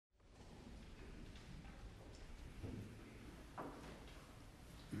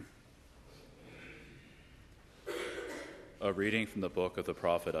A reading from the book of the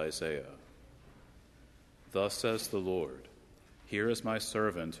prophet Isaiah. Thus says the Lord, Here is my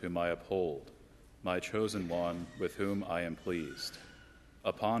servant whom I uphold, my chosen one with whom I am pleased,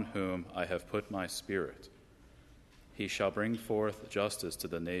 upon whom I have put my spirit. He shall bring forth justice to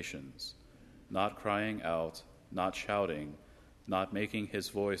the nations, not crying out, not shouting, not making his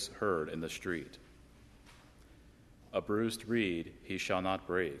voice heard in the street. A bruised reed he shall not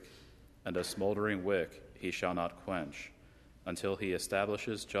break, and a smoldering wick he shall not quench, until he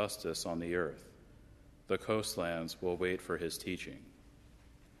establishes justice on the earth. The coastlands will wait for his teaching.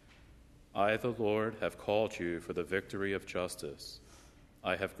 I, the Lord, have called you for the victory of justice.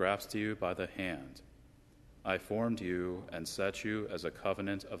 I have grasped you by the hand. I formed you and set you as a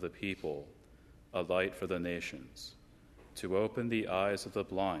covenant of the people, a light for the nations, to open the eyes of the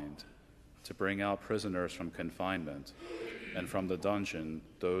blind, to bring out prisoners from confinement, and from the dungeon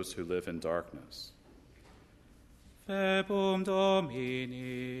those who live in darkness. Verbum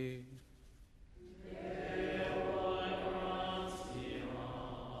Domini.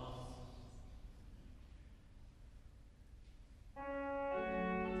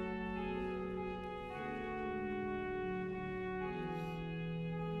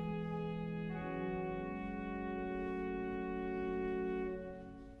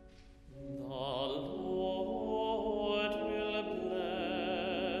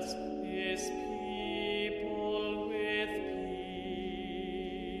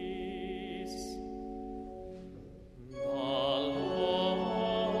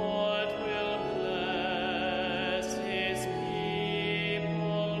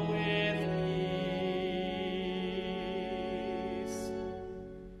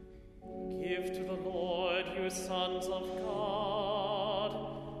 Sons of God,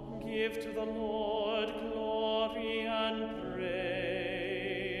 give to the Lord glory and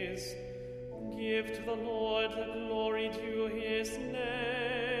praise. Give to the Lord the glory due his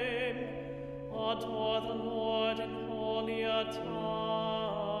name. Adore the Lord in holy attire.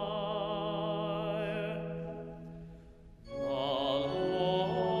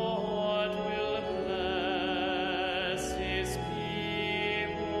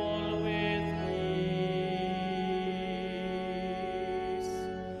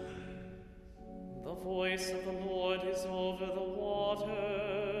 The voice of the Lord is over the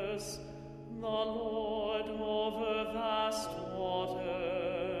waters, the Lord over vast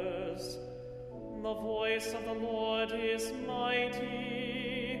waters. The voice of the Lord is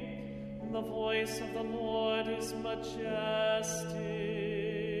mighty, the voice of the Lord is majestic.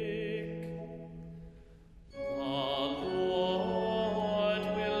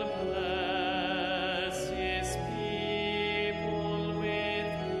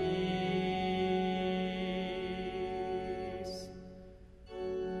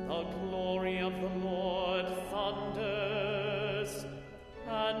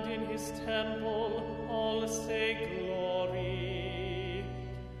 Temple, all say glory.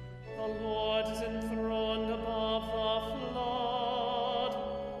 The Lord is enthroned above the flood.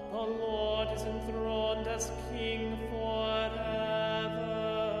 The Lord is enthroned as King forever.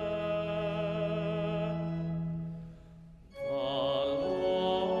 The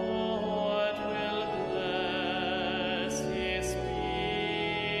Lord will bless his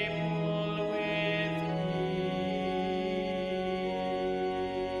people with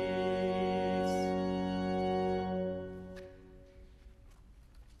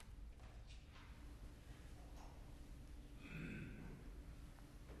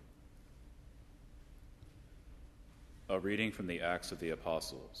A reading from the Acts of the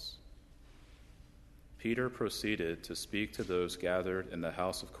Apostles. Peter proceeded to speak to those gathered in the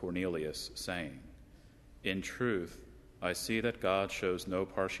house of Cornelius, saying, In truth, I see that God shows no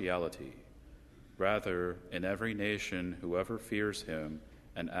partiality. Rather, in every nation, whoever fears him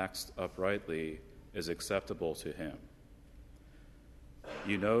and acts uprightly is acceptable to him.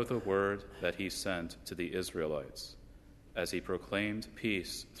 You know the word that he sent to the Israelites, as he proclaimed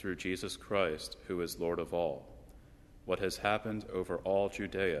peace through Jesus Christ, who is Lord of all. What has happened over all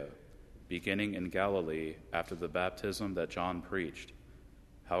Judea, beginning in Galilee after the baptism that John preached,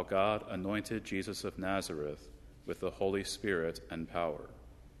 how God anointed Jesus of Nazareth with the Holy Spirit and power.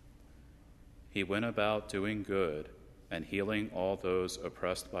 He went about doing good and healing all those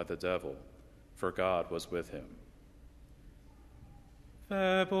oppressed by the devil, for God was with him.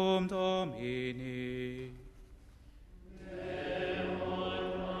 Verbum Domini.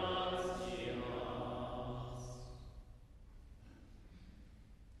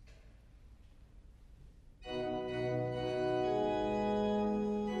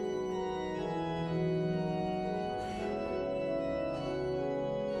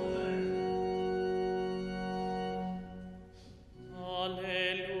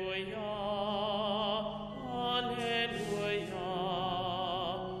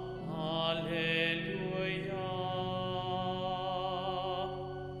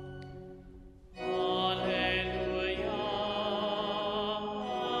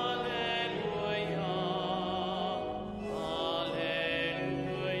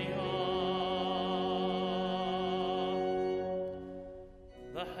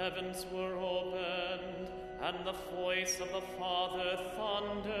 heavens were opened, and the voice of the Father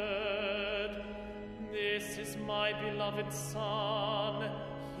thundered, "This is my beloved Son,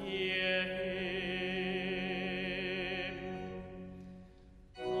 hear him."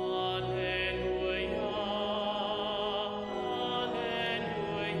 Alleluia, alleluia,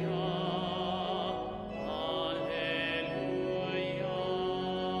 alleluia.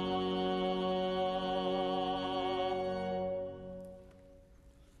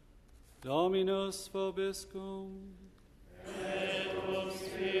 Dominus vobiscum. Et cum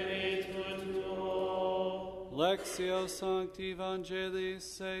spiritu tuo. Lectio Sancti Evangelii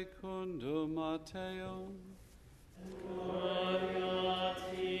secundum Matteum. Gloria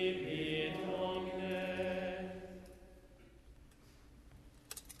tibi, Domine.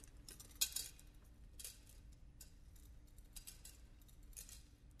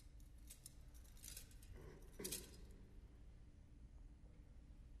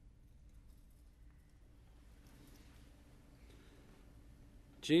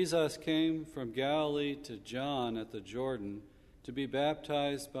 Jesus came from Galilee to John at the Jordan to be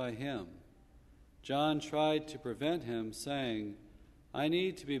baptized by him. John tried to prevent him, saying, "I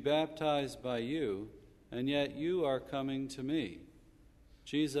need to be baptized by you, and yet you are coming to me."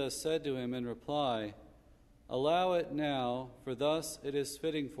 Jesus said to him in reply, "Allow it now, for thus it is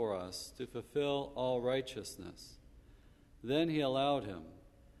fitting for us to fulfill all righteousness." Then he allowed him.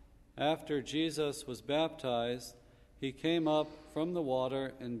 After Jesus was baptized, he came up from the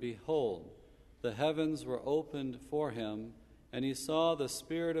water, and behold, the heavens were opened for him, and he saw the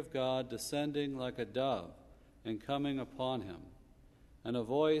Spirit of God descending like a dove and coming upon him. And a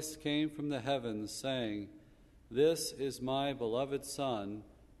voice came from the heavens, saying, "This is my beloved Son,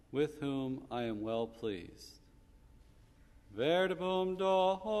 with whom I am well pleased." Verbum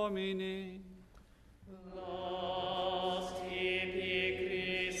Domini. Nos tibi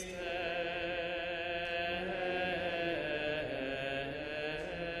Christe.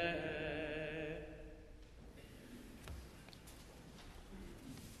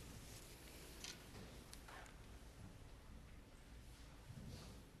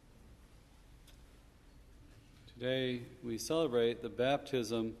 Today we celebrate the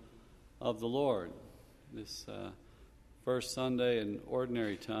baptism of the Lord, this first Sunday in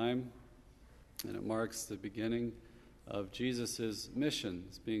ordinary time, and it marks the beginning of Jesus' mission.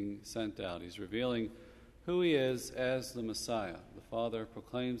 He's being sent out. He's revealing who he is as the Messiah. The Father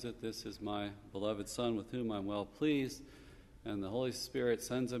proclaims it, "This is my beloved Son with whom I'm well pleased," and the Holy Spirit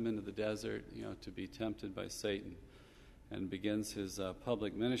sends him into the desert, to be tempted by Satan, and begins his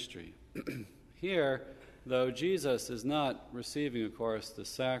public ministry. Here, though Jesus is not receiving, of course, the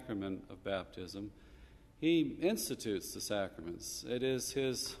sacrament of baptism, he institutes the sacraments. It is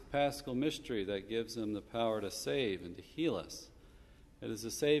his paschal mystery that gives him the power to save and to heal us. It is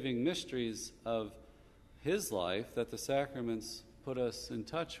the saving mysteries of his life that the sacraments put us in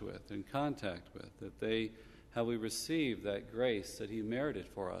touch with, in contact with, that how we receive that grace that he merited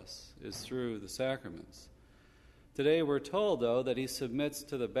for us is through the sacraments. Today we're told, though, that he submits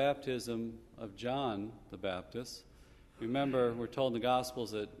to the baptism of John the Baptist. Remember, we're told in the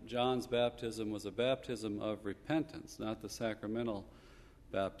Gospels that John's baptism was a baptism of repentance, not the sacramental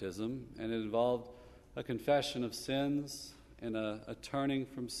baptism, and it involved a confession of sins and a turning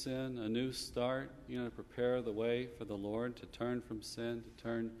from sin, a new start, to prepare the way for the Lord, to turn from sin, to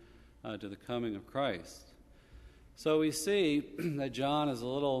turn to the coming of Christ. So we see that John is a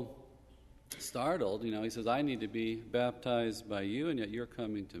little startled. He says, "I need to be baptized by you, and yet you're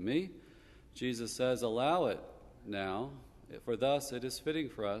coming to me." Jesus says, "Allow it now, for thus it is fitting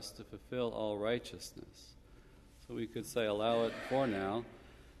for us to fulfill all righteousness." So we could say, allow it for now.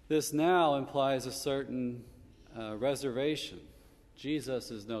 This now implies a certain reservation.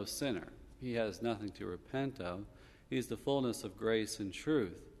 Jesus is no sinner. He has nothing to repent of. He's the fullness of grace and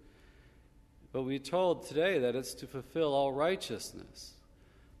truth. But we're told today that it's to fulfill all righteousness.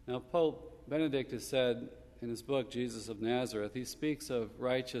 Now, Pope Benedict has said in his book, Jesus of Nazareth, he speaks of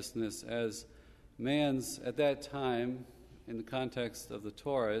righteousness as man's, at that time, in the context of the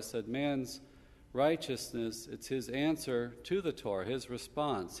Torah, it said man's righteousness, it's his answer to the Torah, his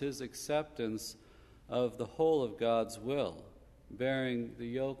response, his acceptance of the whole of God's will, bearing the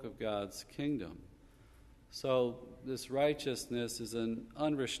yoke of God's kingdom. So this righteousness is an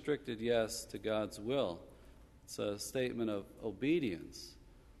unrestricted yes to God's will. It's a statement of obedience.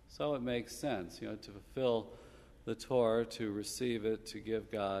 So it makes sense, to fulfill the Torah, to receive it, to give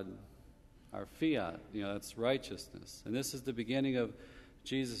God our fiat. That's righteousness. And this is the beginning of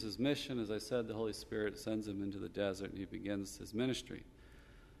Jesus' mission. As I said, the Holy Spirit sends him into the desert, and he begins his ministry.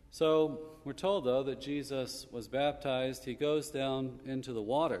 So we're told, though, that Jesus was baptized. He goes down into the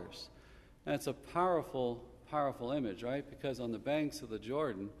waters. And it's a powerful, powerful image, right? Because on the banks of the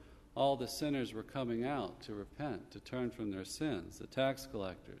Jordan, all the sinners were coming out to repent, to turn from their sins, the tax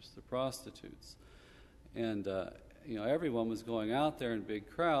collectors, the prostitutes. And, everyone was going out there in big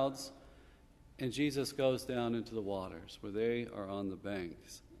crowds, and Jesus goes down into the waters where they are on the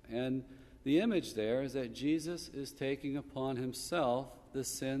banks. And the image there is that Jesus is taking upon himself the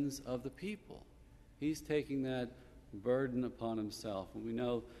sins of the people. He's taking that burden upon himself. And we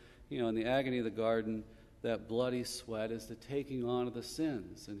know, in the agony of the garden, that bloody sweat is the taking on of the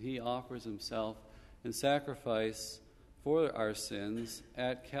sins. And he offers himself in sacrifice for our sins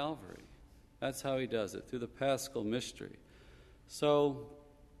at Calvary. That's how he does it, through the Paschal mystery. So,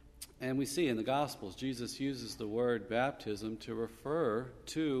 and we see in the Gospels, Jesus uses the word baptism to refer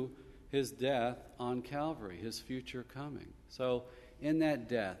to his death on Calvary, his future coming. So, in that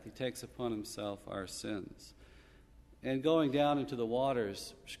death, he takes upon himself our sins. And going down into the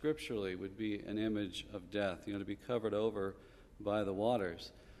waters, scripturally, would be an image of death, to be covered over by the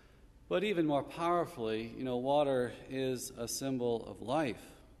waters. But even more powerfully, water is a symbol of life.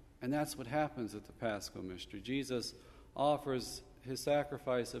 And that's what happens at the Paschal mystery. Jesus offers his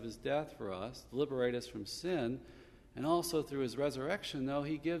sacrifice of his death for us, to liberate us from sin, and also through his resurrection, though,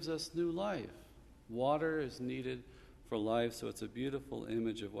 he gives us new life. Water is needed for life, so it's a beautiful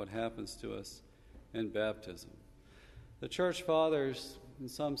image of what happens to us in baptism. The church fathers, and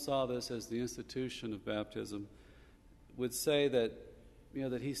some saw this as the institution of baptism, would say that,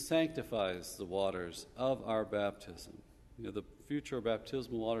 that he sanctifies the waters of our baptism. The future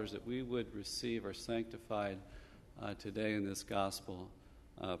baptismal waters that we would receive are sanctified today in this gospel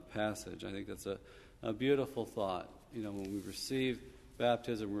passage. I think that's a beautiful thought. When we receive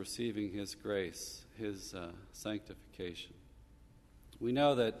baptism, we're receiving his grace, his sanctification. We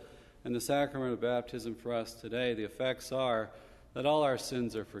know that in the sacrament of baptism for us today, the effects are that all our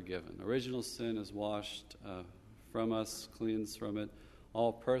sins are forgiven. Original sin is washed from us, cleansed from it.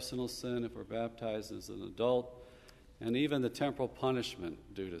 All personal sin, if we're baptized as an adult, and even the temporal punishment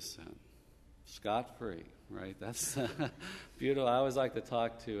due to sin. Scot-free, right? That's beautiful. I always like to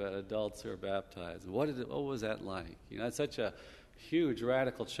talk to adults who are baptized. What was that like? It's such a huge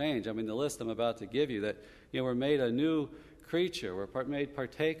radical change. I mean, the list I'm about to give you, that we're made a new creature. We're made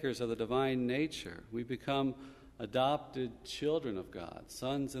partakers of the divine nature. We become adopted children of God,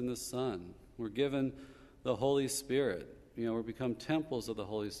 sons in the Son. We're given the Holy Spirit. We become temples of the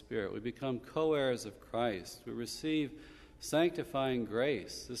Holy Spirit. We become co-heirs of Christ. We receive sanctifying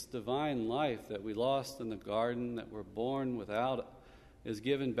grace. This divine life that we lost in the garden, that we're born without, is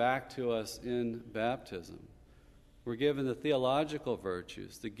given back to us in baptism. We're given the theological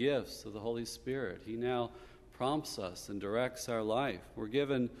virtues, the gifts of the Holy Spirit. He now prompts us and directs our life. We're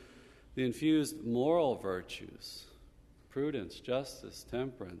given the infused moral virtues, prudence, justice,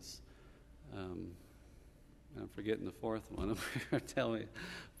 temperance. I'm forgetting the fourth one. Tell me.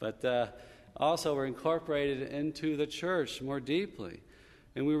 But also we're incorporated into the church more deeply.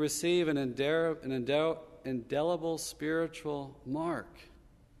 And we receive an indelible spiritual mark.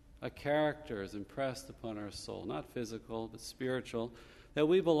 A character is impressed upon our soul, not physical, but spiritual, that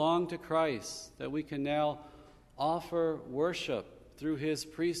we belong to Christ, that we can now offer worship through his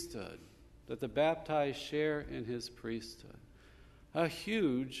priesthood, that the baptized share in his priesthood. A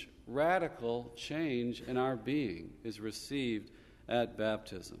huge, radical change in our being is received at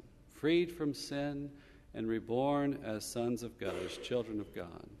baptism, freed from sin and reborn as sons of God, as children of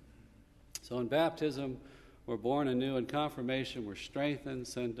God. So in baptism, we're born anew. In confirmation, we're strengthened,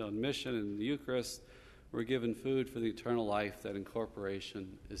 sent on mission. In the Eucharist, we're given food for the eternal life. That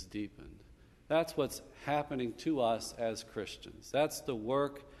incorporation is deepened. That's what's happening to us as Christians. That's the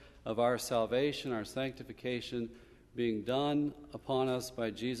work of our salvation, our sanctification, being done upon us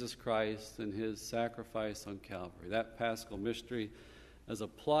by Jesus Christ and his sacrifice on Calvary. That Paschal mystery is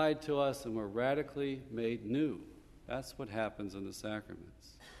applied to us, and we're radically made new. That's what happens in the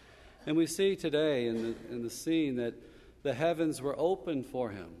sacraments. And we see today in the scene that the heavens were open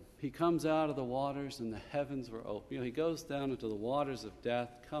for him. He comes out of the waters and the heavens were open. He goes down into the waters of death,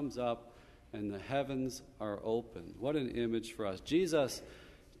 comes up, and the heavens are open. What an image for us. Jesus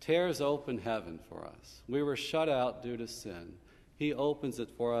tears open heaven for us. We were shut out due to sin. He opens it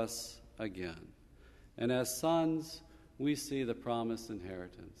for us again. And as sons, we see the promised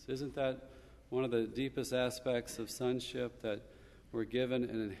inheritance. Isn't that one of the deepest aspects of sonship, that we're given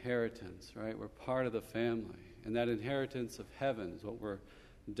an inheritance, right? We're part of the family. And that inheritance of heaven is what we're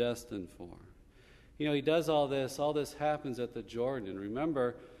destined for. He does all this. All this happens at the Jordan. And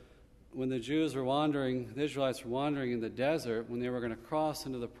remember, when the Jews were wandering, the Israelites were wandering in the desert, when they were going to cross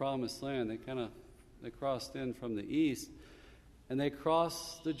into the promised land, they crossed in from the east, and they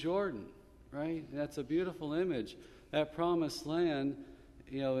crossed the Jordan, right? And that's a beautiful image. That promised land,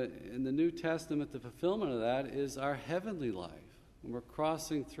 in the New Testament, the fulfillment of that is our heavenly life. When we're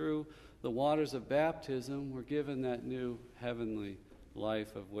crossing through the waters of baptism, we're given that new heavenly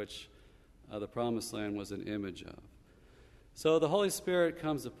life of which the promised land was an image of. So the Holy Spirit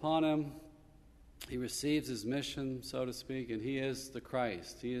comes upon him. He receives his mission, so to speak, and he is the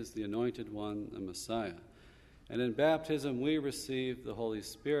Christ. He is the anointed one, the Messiah. And in baptism, we receive the Holy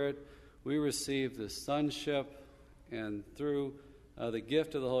Spirit. We receive the sonship, and through the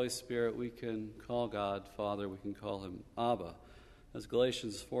gift of the Holy Spirit, we can call God Father. We can call him Abba. As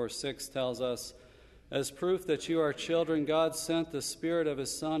Galatians 4:6 tells us, as proof that you are children, God sent the Spirit of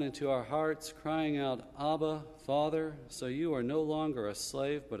his Son into our hearts, crying out, Abba, Father. So you are no longer a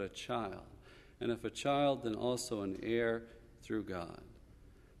slave, but a child. And if a child, then also an heir through God.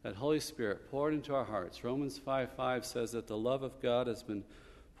 That Holy Spirit poured into our hearts. Romans 5:5 says that the love of God has been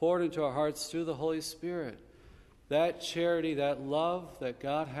poured into our hearts through the Holy Spirit. That charity, that love that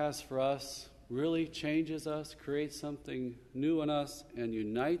God has for us really changes us, creates something new in us, and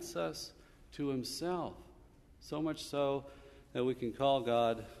unites us to himself. So much so that we can call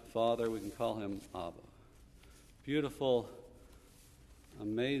God Father, we can call him Abba. Beautiful,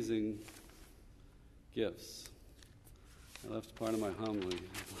 amazing gifts. I left part of my homily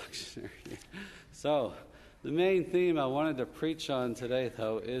lectionary here. So, the main theme I wanted to preach on today,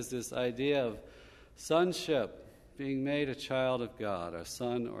 though, is this idea of sonship, being made a child of God, a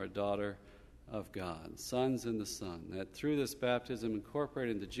son or a daughter of God, sons in the Son. That through this baptism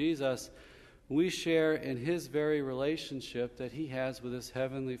incorporated into Jesus, we share in his very relationship that he has with his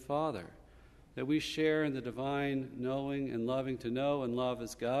heavenly Father. That we share in the divine knowing and loving to know and love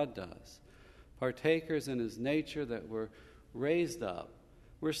as God does. Partakers in his nature, that we're raised up.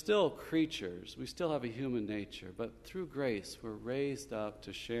 We're still creatures. We still have a human nature. But through grace, we're raised up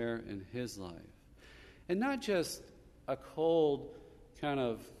to share in his life. And not just a cold kind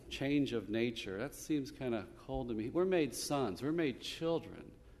of change of nature. That seems kind of cold to me. We're made sons. We're made children.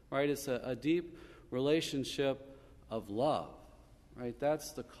 Right? It's a deep relationship of love. Right?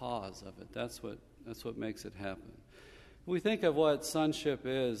 That's the cause of it. That's what makes it happen. When we think of what sonship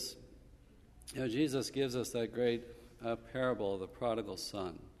is, Jesus gives us that great parable of the prodigal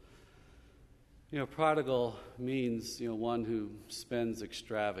son. Prodigal means, one who spends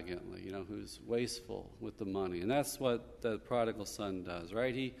extravagantly, who's wasteful with the money. And that's what the prodigal son does,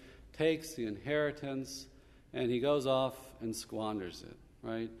 right? He takes the inheritance and he goes off and squanders it,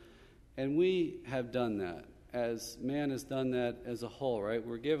 right? And we have done that, as man has done that as a whole, right?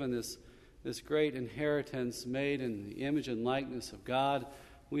 We're given this great inheritance made in the image and likeness of God.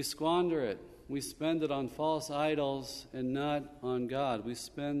 We squander it. We spend it on false idols and not on God. We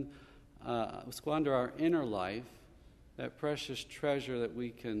squander our inner life, that precious treasure that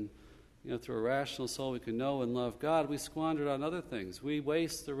we can, through a rational soul we can know and love God. We squander it on other things. We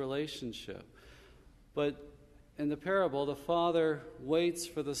waste the relationship. But in the parable, the father waits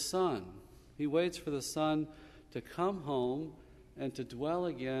for the son. He waits for the son to come home and to dwell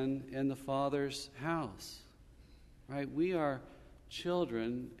again in the father's house. Right? We are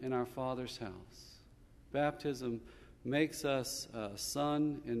children in our Father's house. Baptism makes us a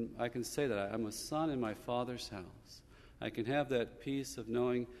son, and I can say that I'm a son in my Father's house. I can have that peace of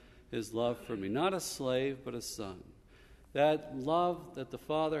knowing his love for me. Not a slave, but a son. That love that the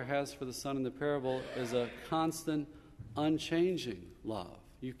Father has for the Son in the parable is a constant, unchanging love.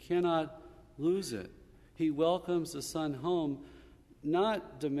 You cannot lose it. He welcomes the Son home,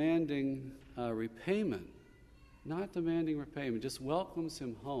 not demanding repayment. Not demanding repayment, just welcomes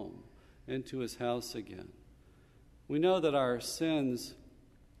him home into his house again. We know that our sins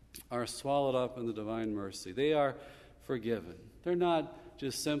are swallowed up in the divine mercy. They are forgiven. They're not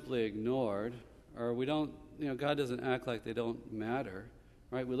just simply ignored, or God doesn't act like they don't matter,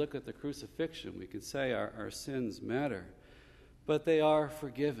 right? We look at the crucifixion, we can say our sins matter, but they are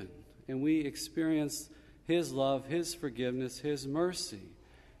forgiven, and we experience his love, his forgiveness, his mercy.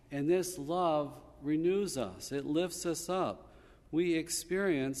 And this love renews us. It lifts us up. We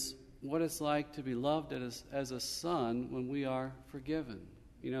experience what it's like to be loved as a son when we are forgiven.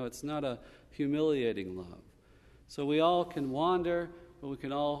 It's not a humiliating love. So we all can wander, but we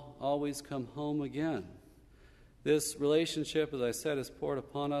can all always come home again. This relationship, as I said, is poured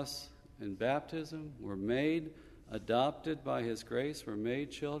upon us in baptism. We're made, adopted by his grace. We're made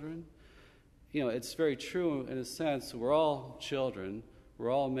children. It's very true in a sense. We're all children.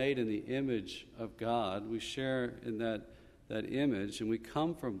 We're all made in the image of God. We share in that image, and we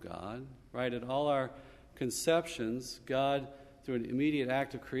come from God, right? At all our conceptions, God, through an immediate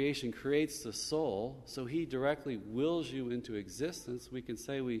act of creation, creates the soul, so he directly wills you into existence. We can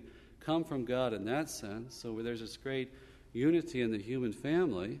say we come from God in that sense. So there's this great unity in the human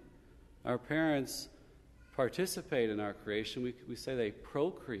family. Our parents participate in our creation. We say they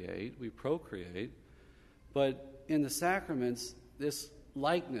procreate. We procreate. But in the sacraments, this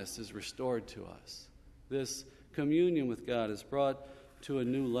likeness is restored to us. This communion with God is brought to a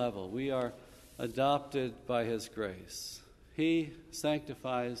new level. We are adopted by his grace. He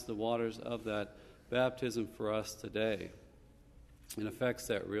sanctifies the waters of that baptism for us today and affects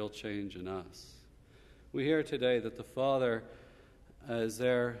that real change in us. We hear today that the Father is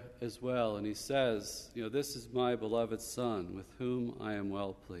there as well, and he says, this is my beloved Son with whom I am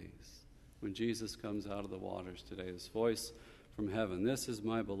well pleased. When Jesus comes out of the waters today, his voice from heaven, this is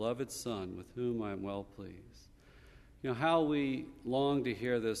my beloved Son with whom I am well pleased. How we long to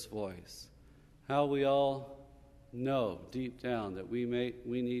hear this voice, how we all know deep down that we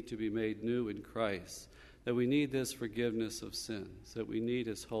need to be made new in Christ, that we need this forgiveness of sins, that we need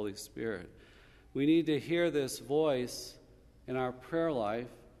his Holy Spirit. We need to hear this voice in our prayer life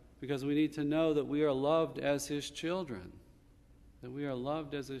because we need to know that we are loved as his children, that we are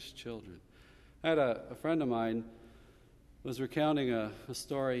loved as his children. I had a friend of mine was recounting a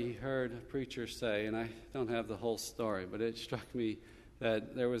story he heard a preacher say, and I don't have the whole story, but it struck me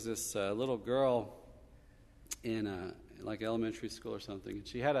that there was this little girl in like elementary school or something, and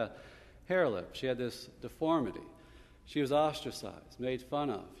she had a hair lip. She had this deformity. She was ostracized, made fun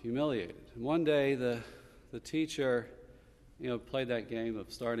of, humiliated. And one day the teacher, played that game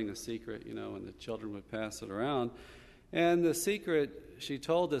of starting a secret, and the children would pass it around. And the secret she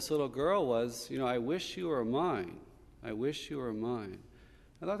told this little girl was, I wish you were mine. I wish you were mine.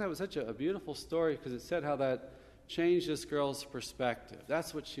 I thought that was such a beautiful story because it said how that changed this girl's perspective.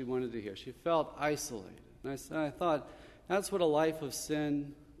 That's what she wanted to hear. She felt isolated. And I thought, that's what a life of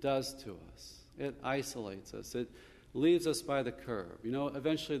sin does to us. It isolates us. It leaves us by the curb.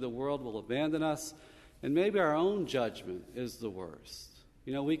 Eventually the world will abandon us, and maybe our own judgment is the worst.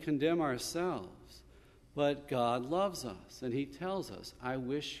 We condemn ourselves, but God loves us, and he tells us, I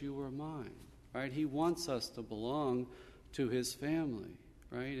wish you were mine, right? He wants us to belong to his family,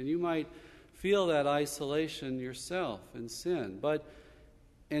 right? And you might feel that isolation yourself in sin, but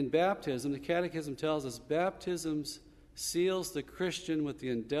in baptism, the Catechism tells us, baptism seals the Christian with the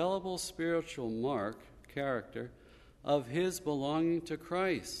indelible spiritual character, of his belonging to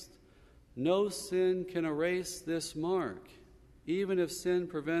Christ. No sin can erase this mark, even if sin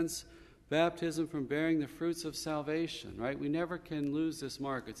prevents baptism from bearing the fruits of salvation, right? We never can lose this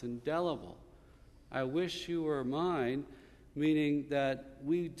mark. It's indelible. I wish you were mine, meaning that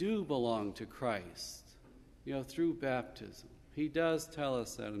we do belong to Christ, through baptism. He does tell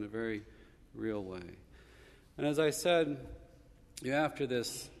us that in a very real way. And as I said, after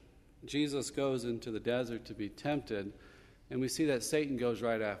this, Jesus goes into the desert to be tempted, and we see that Satan goes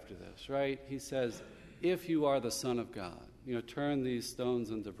right after this, right? He says, if you are the Son of God, turn these stones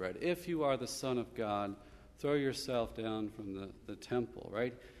into bread. If you are the Son of God, throw yourself down from the temple,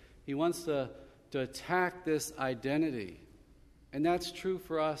 right? He wants to attack this identity. And that's true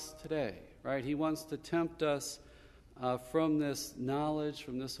for us today, right? He wants to tempt us from this knowledge,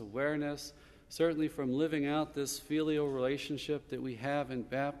 from this awareness, certainly from living out this filial relationship that we have in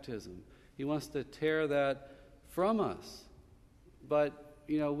baptism. He wants to tear that from us. But,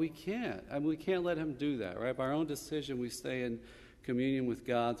 we can't. We can't let him do that, right? By our own decision, we stay in communion with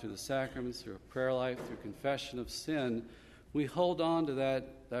God through the sacraments, through a prayer life, through confession of sin. We hold on to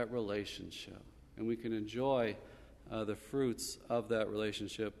that relationship, and we can enjoy the fruits of that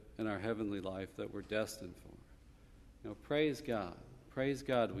relationship in our heavenly life that we're destined for. Praise God. Praise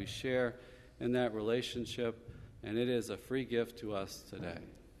God. We share in that relationship, and it is a free gift to us today.